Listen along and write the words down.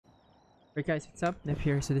Alright guys, what's up? Nip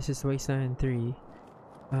here. So this is Wasteland 3.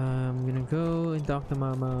 I'm gonna go and talk to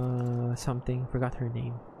Mama something. Forgot her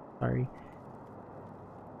name. Sorry.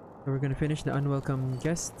 So we're gonna finish the unwelcome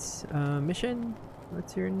guests mission.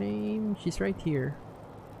 What's your name? She's right here.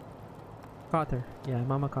 Cotter. Yeah,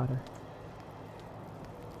 Mama Cotter.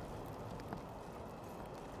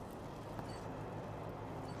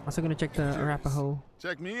 Also gonna check the Arapaho.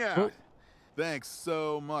 Check me out. Oh. Thanks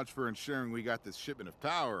so much for ensuring we got this shipment of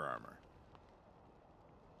power armor.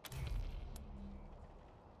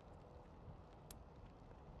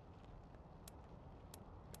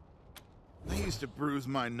 I used to bruise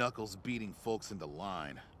my knuckles beating folks into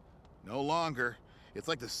line. No longer. It's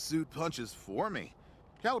like the suit punches for me.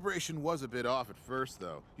 Calibration was a bit off at first,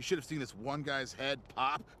 though. You should have seen this one guy's head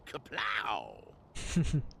pop. Kaplow!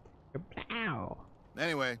 Kaplow!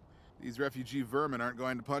 Anyway, these refugee vermin aren't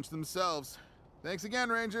going to punch themselves. Thanks again,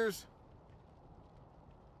 Rangers.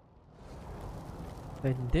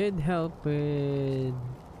 That did help with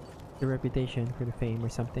the reputation for the fame or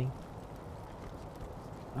something.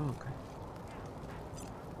 Oh, okay.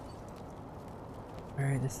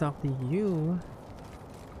 Alright, let's talk to you.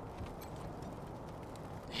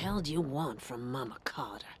 The hell do you want from Mama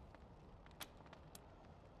Cotter?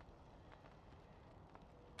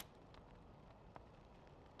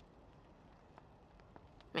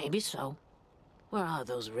 Maybe so. Where are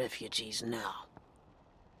those refugees now?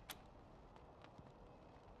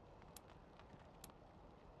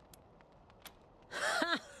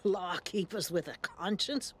 Lawkeepers with a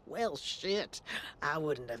conscience? Well, shit. I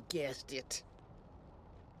wouldn't have guessed it.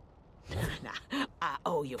 Nah, I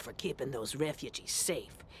owe you for keeping those refugees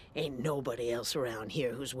safe. Ain't nobody else around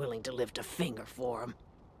here who's willing to lift a finger for them.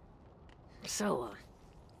 So,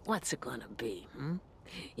 what's it gonna be, hmm?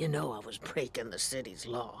 You know I was breaking the city's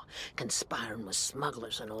law, conspiring with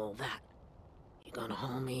smugglers and all that. You gonna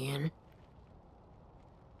haul me in?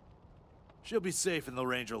 She'll be safe in the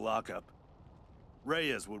Ranger lockup.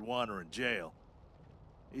 Reyes would want her in jail.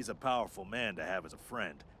 He's a powerful man to have as a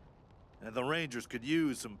friend. And the Rangers could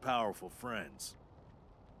use some powerful friends.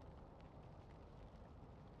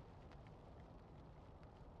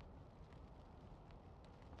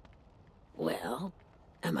 Well,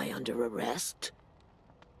 am I under arrest?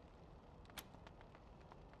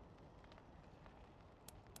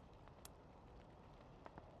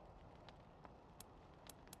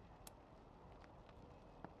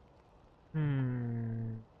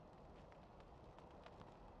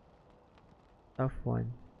 Tough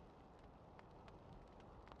one.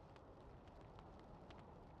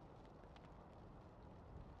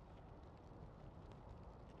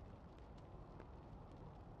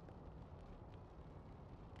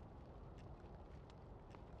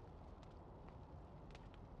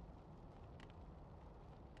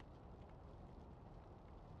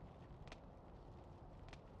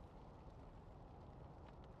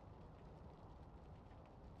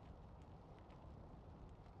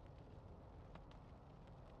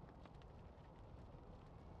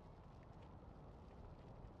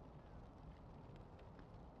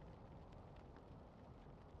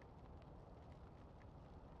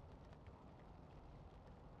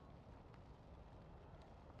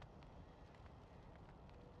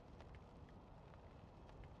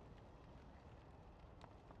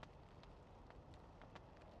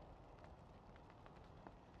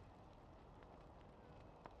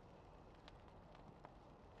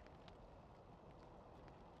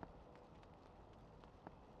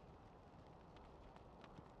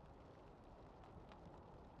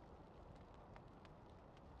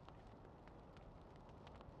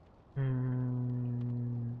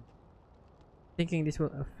 Thinking this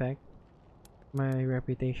will affect my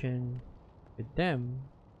reputation with them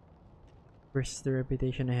versus the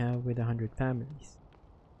reputation I have with 100 families.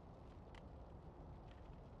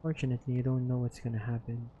 Fortunately, you don't know what's gonna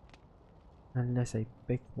happen unless I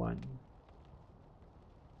pick one.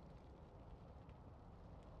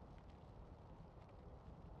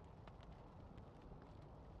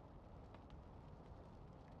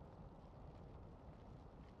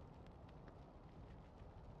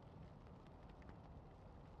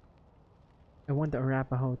 I want the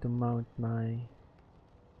Arapaho to mount my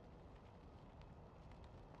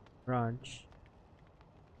garage.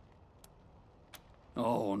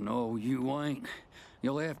 Oh no, you ain't.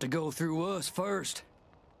 You'll have to go through us first.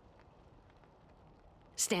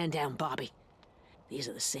 Stand down, Bobby. These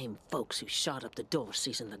are the same folks who shot up the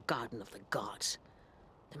Dorsey's in the Garden of the Gods.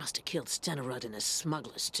 They must have killed Stenerud and his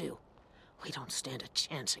smugglers, too. We don't stand a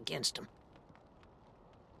chance against them.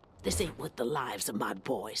 This ain't worth the lives of my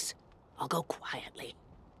boys. I'll go quietly.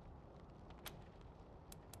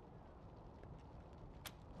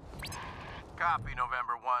 Copy,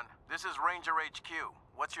 November 1. This is Ranger HQ.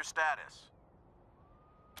 What's your status?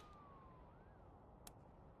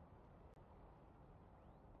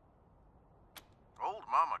 Old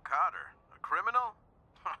Mama Cotter? A criminal?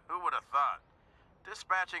 Who would have thought?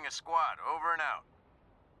 Dispatching a squad, over and out.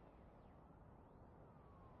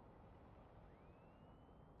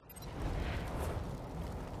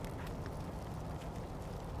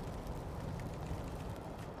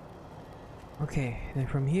 Okay, then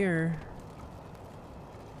from here,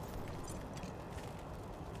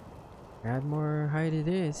 add more height it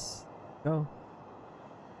is. Go.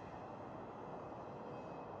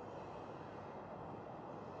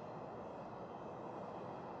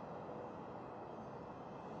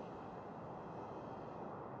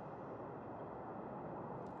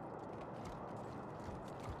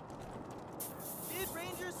 Did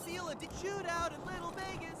Rangers seal a shootout in Little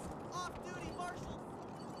Vegas? Off-duty marshals.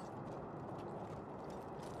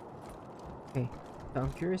 Okay, so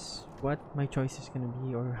I'm curious what my choice is gonna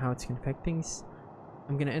be or how it's gonna affect things.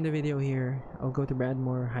 I'm gonna end the video here. I'll go to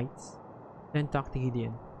Bradmore Heights, then talk to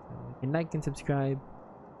Gideon. So you can like and subscribe.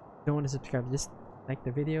 If you don't want to subscribe, just like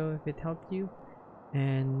the video if it helped you.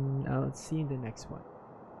 And I'll see you in the next one.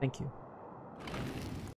 Thank you.